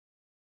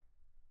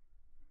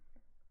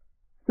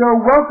So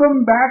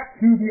welcome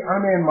back to the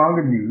anime and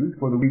manga news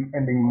for the week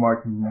ending March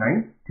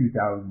 9th,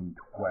 2012.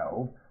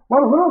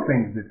 Well, little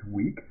things this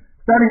week.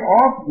 Starting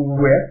off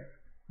with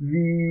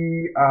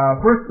the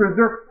first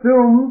Berserk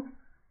Films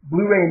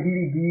Blu-ray and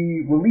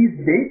DVD release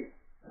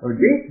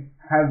dates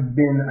have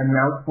been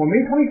announced for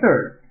May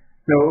 23rd.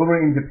 So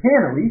over in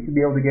Japan, at least, you'll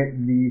be able to get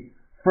the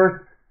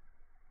first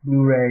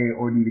Blu-ray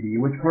or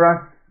DVD, which for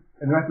us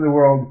and the rest of the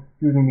world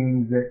usually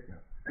means that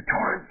the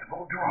torrents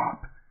will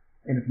drop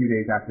in a few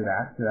days after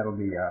that. So that'll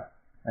be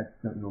that's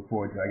something to look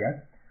forward to, I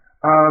guess.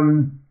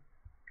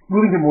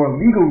 Moving to more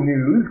legal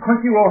news,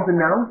 Crunchyroll has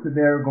announced that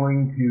they're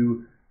going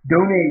to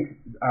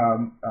donate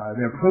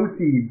their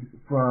proceeds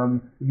from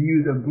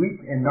views of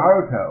Bleach and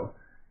Naruto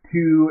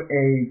to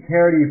a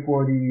charity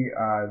for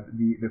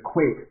the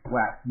quake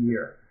last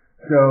year.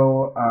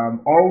 So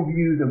all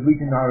views of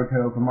Bleach and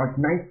Naruto from March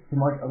 9th to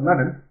March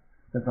 11th,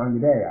 that's on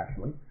today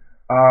actually,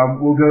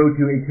 will go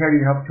to a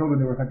charity to help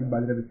children that were affected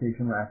by the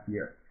devastation last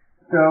year.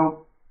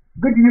 So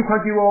good to you,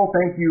 Crunchyroll.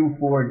 Thank you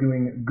for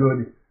doing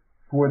good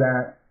for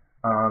that.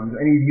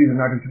 Any views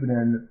of Naruto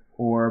Shippuden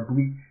or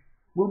Bleach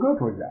will go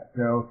towards that.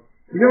 So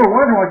if you never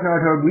wanted to watch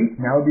Naruto or Bleach,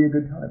 now would be a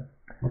good time.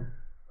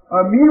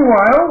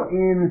 Meanwhile,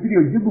 in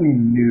Studio Ghibli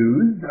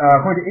news,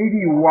 according to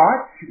AV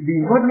Watch, the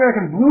North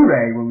American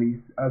Blu-ray release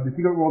of The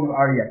Secret World of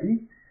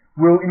Arrietty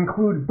will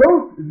include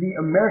both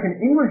the American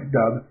English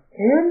dub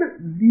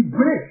and the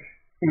British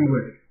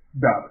English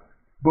dub.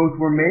 Both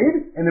were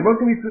made, and they're both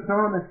going to be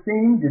shown on the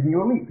same Disney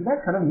release. So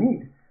that's kind of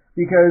neat,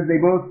 because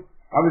they both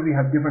obviously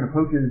have different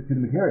approaches to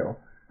the material.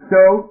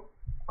 So,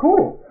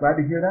 cool. Glad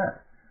to hear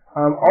that.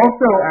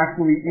 Also,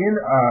 actually, in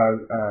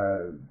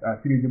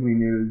Studio Ghibli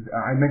news,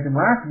 I mentioned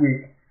last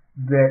week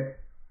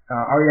that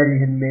Arrietty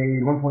had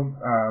made $14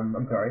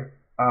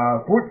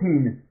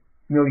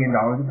 million.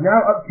 It's now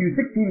up to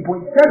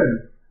 $16.7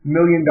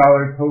 million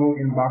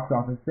total in box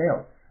office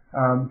sales.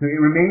 So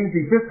it remains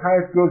the fifth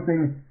highest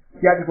grossing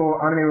theatrical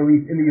anime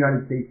release in the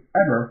United States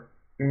ever,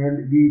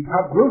 and the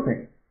top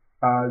grossing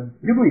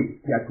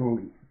Ghibli theatrical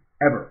release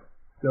ever.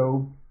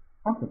 So,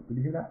 awesome. Good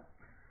to hear that.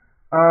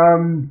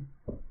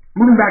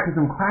 Moving back to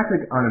some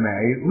classic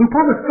anime,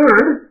 Lupin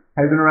III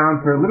has been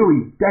around for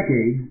literally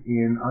decades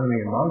in anime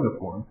and manga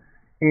form,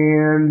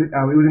 and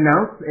it was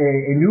announced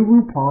a new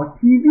Lupin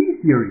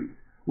TV series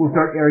will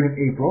start airing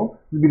in April.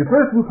 It will be the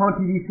first Lupin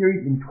TV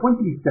series in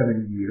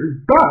 27 years,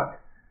 but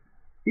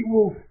it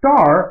will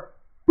star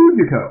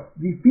Fujiko,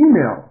 the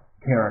female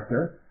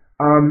character.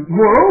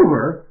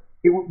 Moreover,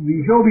 the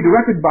show will be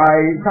directed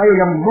by Sayo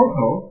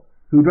Yamamoto,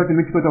 who directed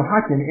Michikoto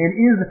Hatchin, and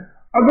is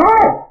a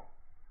girl!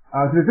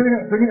 So the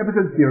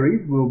 13-episode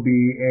series will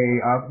be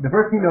the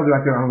first female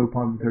director on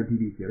Lupin the Third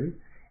TV series,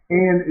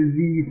 and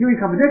the series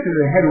composition,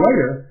 the head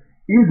writer,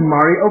 is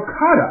Mari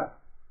Okada,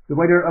 the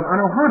writer of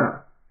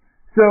Anohana.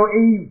 So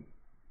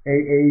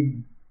a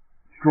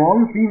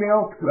strong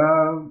female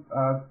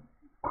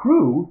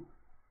crew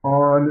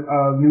on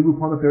new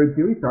Lupin the Third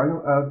series starring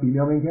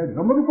female main characters.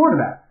 I'm looking forward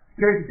to that.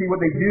 Curious to see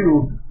what they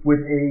do with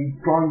a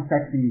strong,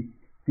 sexy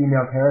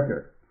female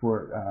character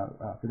for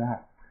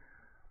that.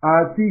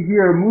 See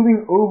here,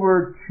 moving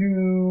over to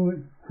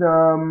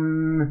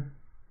some,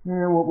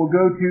 we'll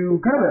go to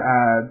kind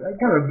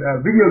of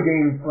video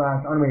game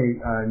 /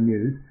 anime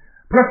news.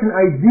 Production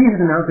IG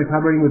has announced they're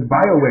collaborating with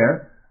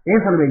BioWare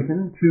and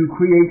Funimation to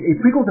create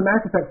a prequel to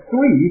Mass Effect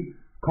 3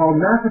 called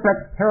Mass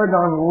Effect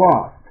Paragon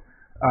Lost.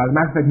 The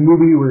Mass Effect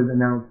movie was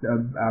announced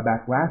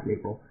back last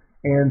April,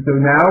 and so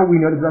now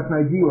we know that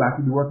Production IG will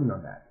actually be working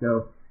on that.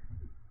 So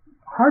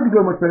hard to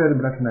go much better than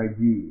Production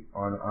IG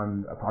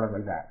on a product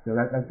like that. So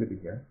that's good to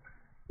hear.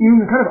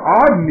 In kind of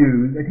odd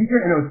news, a teacher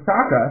in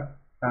Osaka,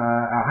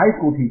 a high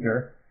school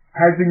teacher,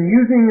 has been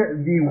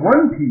using the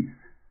One Piece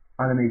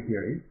anime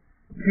series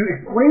to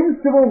explain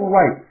civil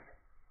rights.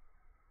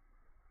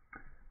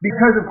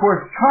 Because, of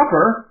course,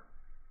 Chopper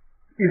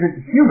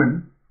isn't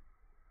human,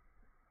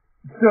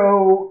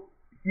 so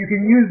you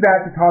can use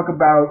that to talk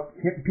about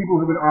people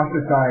who've been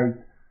ostracized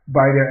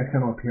by their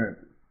external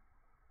appearances.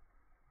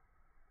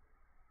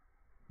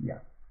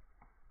 Yeah.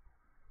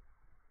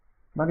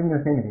 Not even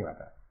going to say anything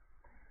about that.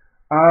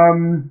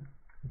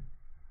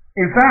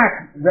 In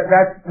fact,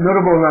 that's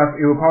notable enough,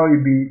 it will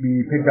probably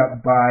be picked up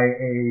by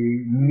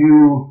a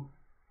new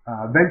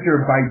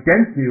venture by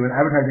Dentsu, an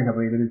advertising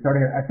company that is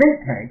starting a think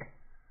tank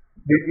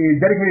that is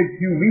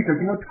dedicated to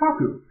researching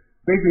otaku.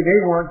 Basically, they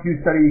want to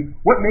study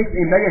what makes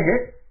a mega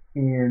hit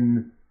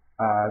in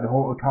the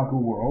whole otaku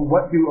world.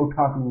 What do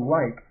otaku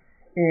like?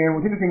 And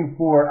what's interesting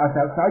for us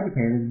outside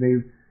Japan is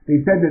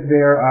they've said that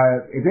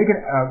if they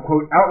can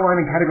quote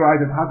outline and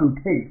categorize otaku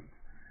tastes,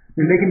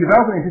 then they can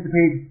develop and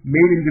anticipate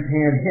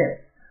made-in-Japan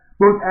hits,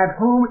 both at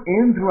home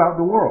and throughout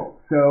the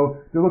world. So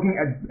they're looking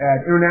at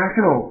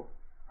international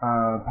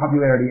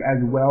popularity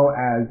as well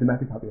as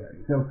domestic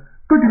popularity. So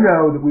good to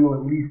know that we will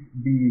at least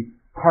be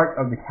part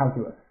of the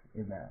calculus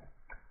in that.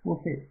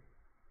 We'll see.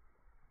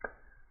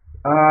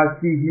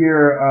 See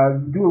here,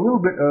 do a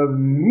little bit of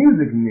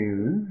music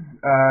news.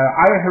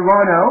 Aya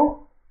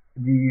Hirano,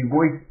 the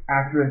voice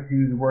actress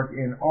who's worked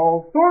in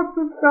all sorts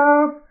of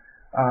stuff,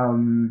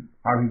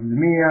 Haruhi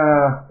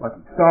Suzumiya,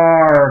 Lucky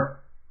Star,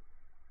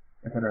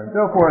 etc. and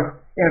so forth,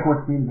 and of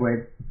course Queen's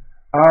Blade,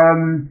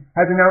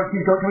 has announced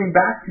she's coming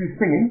back to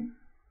singing,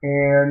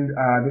 and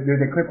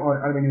there's a clip on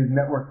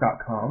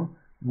AnimeNewsNetwork.com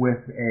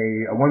with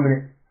a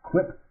 1-minute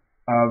clip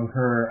of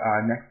her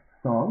next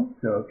song.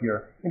 So if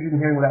you're interested in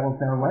hearing what that will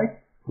sound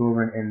like, go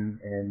over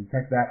and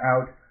check that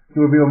out.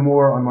 She'll reveal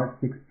more on March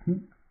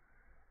 16th,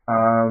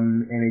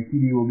 and a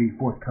CD will be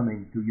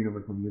forthcoming through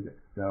Universal Music.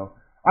 So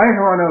Aya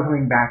Hirano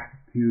coming back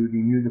to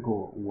the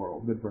musical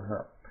world. Good for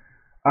her.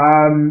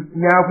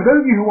 Now, for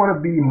those of you who want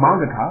to be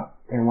mangaka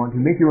and want to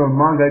make your own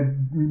manga,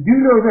 do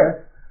know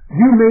this: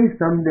 you may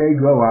someday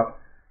grow up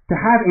to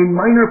have a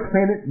minor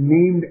planet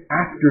named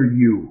after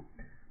you.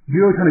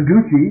 Jiro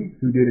Taniguchi,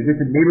 who did A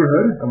Distant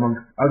Neighborhood,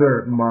 amongst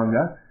other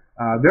manga,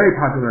 very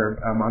popular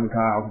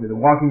mangaka, also did The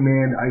Walking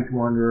Man, Ice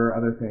Wanderer,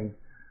 other things,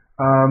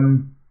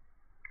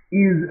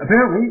 is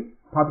apparently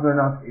popular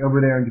enough over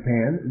there in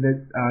Japan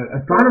that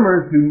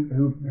astronomers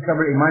who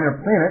discovered a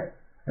minor planet,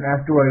 an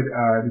asteroid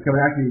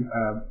discovered actually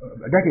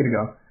a decade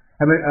ago,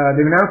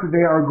 they've announced that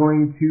they are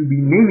going to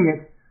be naming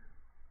it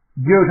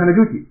Jiro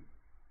Taniguchi.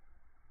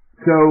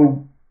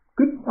 So,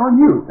 good on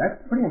you.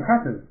 That's pretty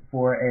impressive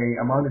for a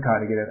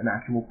mangaka to get an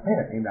actual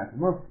planet named after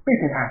him. Well,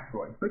 basically an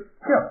asteroid, but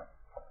still.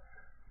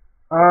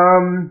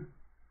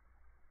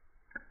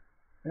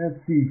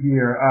 Let's see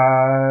here.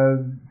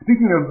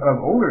 Speaking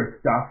of older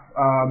stuff,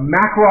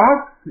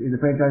 Macross is a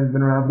franchise that's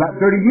been around for about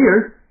 30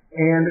 years,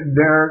 and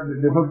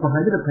the folks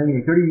behind it are planning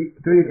a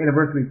 30th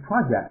anniversary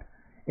project.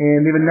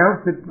 And they've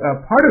announced that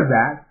part of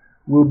that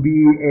will be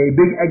a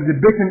big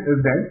exhibition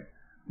event,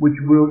 which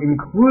will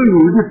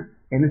include,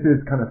 and this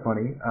is kind of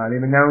funny,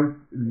 they've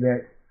announced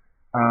that,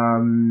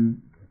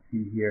 let's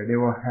see here, they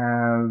will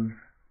have,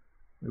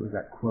 where was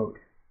that quote?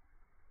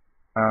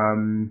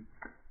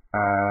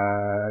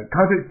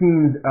 Concert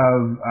scenes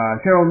of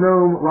Cheryl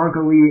Nome,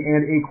 Ronka Lee,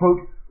 and a,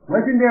 quote,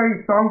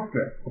 legendary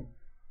songstress. So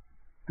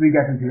we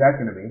guess who that's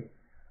going to be.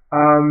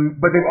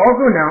 But they've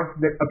also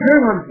announced that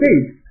appearing on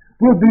stage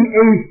will be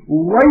a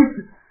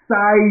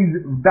life-size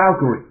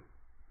Valkyrie.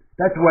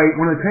 That's right,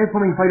 one of the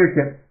transforming fighter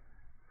ships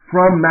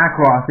from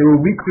Macross. They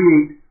will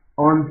recreate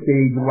on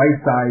stage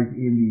life-size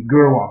in the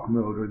Gerwalk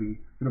mode, or the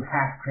sort of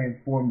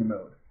half-transformed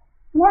mode.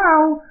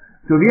 Wow!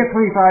 So the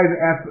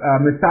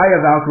F-25F Messiah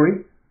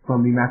Valkyrie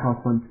from the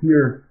Macross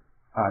Frontier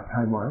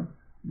timeline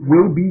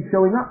will be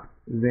showing up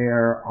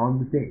there on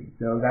the stage.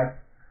 So that's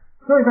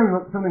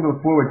something to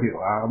look forward to.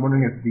 I'm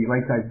wondering if the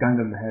life-size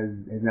Gundam has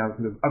now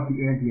sort of upped the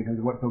ante in terms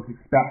of what folks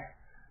expect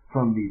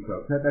from these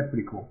folks. That's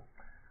pretty cool.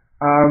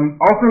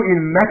 Also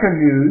in mecha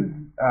news,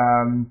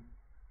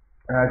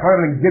 part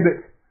of an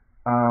exhibit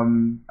of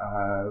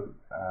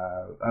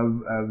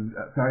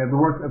the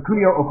works of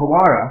Kunio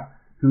Okawara,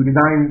 who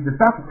designed the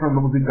stuff from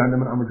Mobile Suit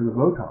Gundam and Armored Suit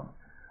Rotom.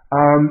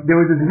 There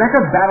was this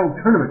mecha battle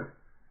tournament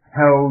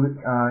held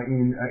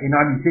in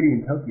Inagi City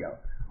in Tokyo,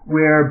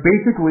 where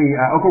basically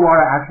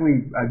Okawara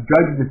actually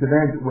judged this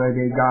event where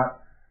they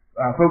got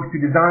folks to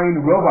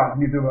design robots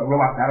in a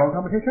robot battle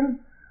competition,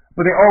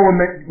 but they all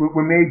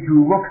were made to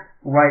look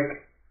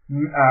like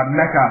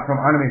mecha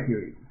from anime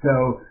series.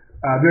 So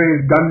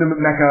various Gundam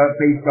mecha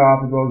faced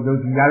off, as well as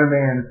those from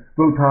Yatterman,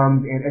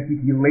 Rotoms, and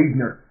SPT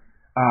Leisner.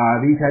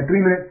 They each had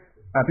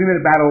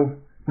 3-minute battles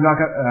to knock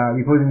the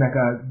opposing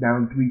mecha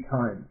down 3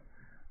 times.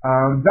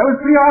 That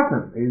was pretty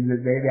awesome, is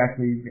that they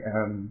actually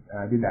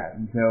did that.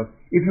 And so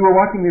if you were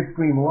watching this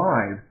stream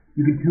live,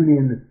 you could tune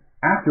in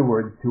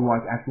afterwards to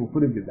watch actual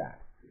footage of that.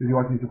 If you're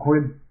watching this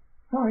recorded,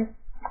 sorry.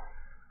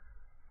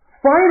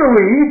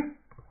 Finally,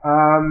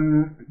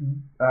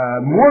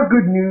 more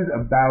good news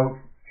about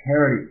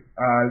charity.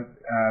 An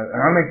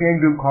anime fan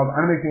group called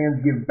Anime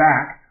Fans Give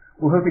Back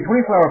will host a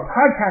 24-hour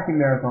podcasting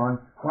marathon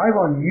live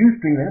on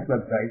Ustream and its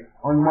website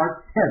on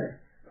March 10th,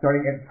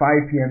 starting at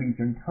 5 p.m.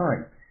 Eastern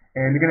Time.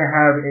 And they're going to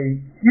have a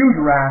huge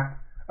raft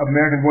of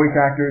American voice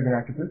actors and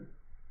actresses.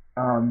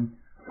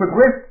 Quick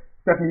list: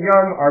 Stephanie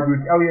Young, R.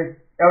 Bruce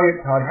Elliott,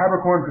 Todd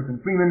Haberkorn,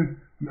 Kristen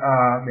Freeman,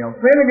 Mel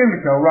Flanagan,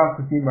 Michelle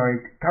Ross, Christine Marie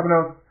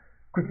Cavanos,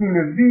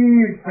 Christina V,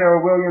 Sarah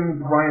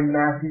Williams, Ryan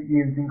Massey,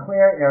 Ian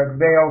Sinclair, Eric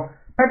Vale,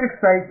 Patrick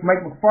Seitz,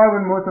 Mike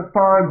McFarlane, Melissa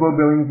Fawn, Bo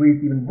Billingsley,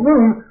 Stephen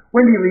Bloom,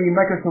 Wendy Lee,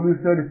 Micah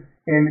Salusud,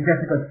 and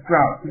Jessica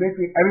Strauss. So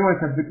basically everyone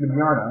except Vic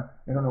Mignogna,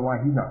 I don't know why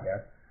he's not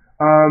there,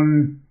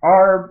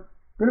 are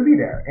going to be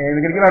there. And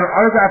they're going to give out an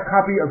autographed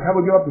copy of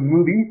Pebble Give Up the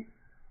movie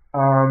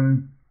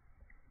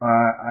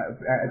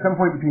at some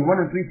point between 1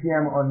 and 3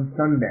 p.m. on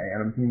Sunday,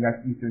 and I'm assuming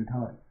that's Eastern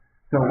Time.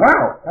 So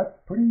wow, that's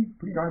pretty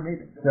darn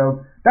amazing.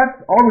 So that's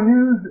all the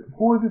news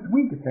for this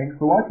week. Thanks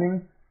for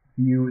watching.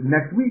 See you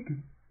next week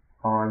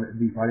on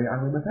the Friday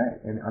Anime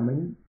Buffet and Anime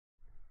News.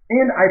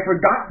 And I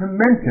forgot to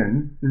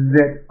mention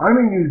that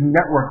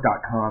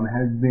AnimeNewsNetwork.com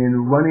has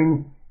been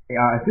running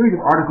a series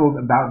of articles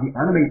about the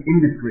anime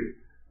industry,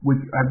 which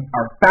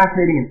are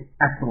fascinating and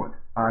excellent.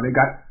 They've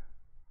got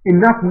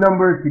enough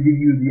numbers to give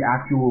you the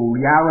actual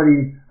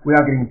reality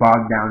without getting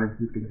bogged down in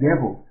specific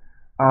examples.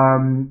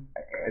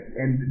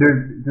 And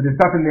there's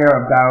stuff in there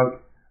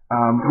about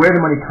where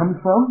the money comes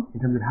from,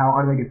 in terms of how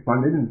anime gets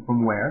funded and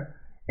from where,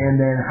 and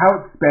then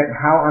how it's spent,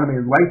 how anime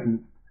is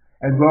licensed,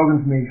 as well as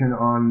information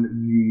on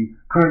the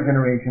current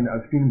generation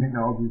of streaming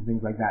technologies and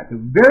things like that.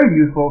 So very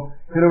useful.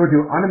 Head over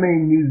to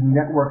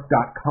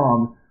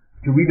animenewsnetwork.com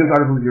to read those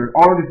articles if you're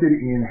all interested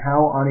in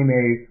how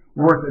anime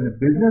works as a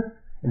business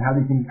and how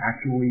these things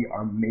actually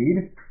are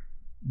made.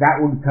 That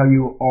will tell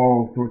you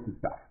all sorts of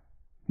stuff.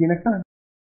 See you next time.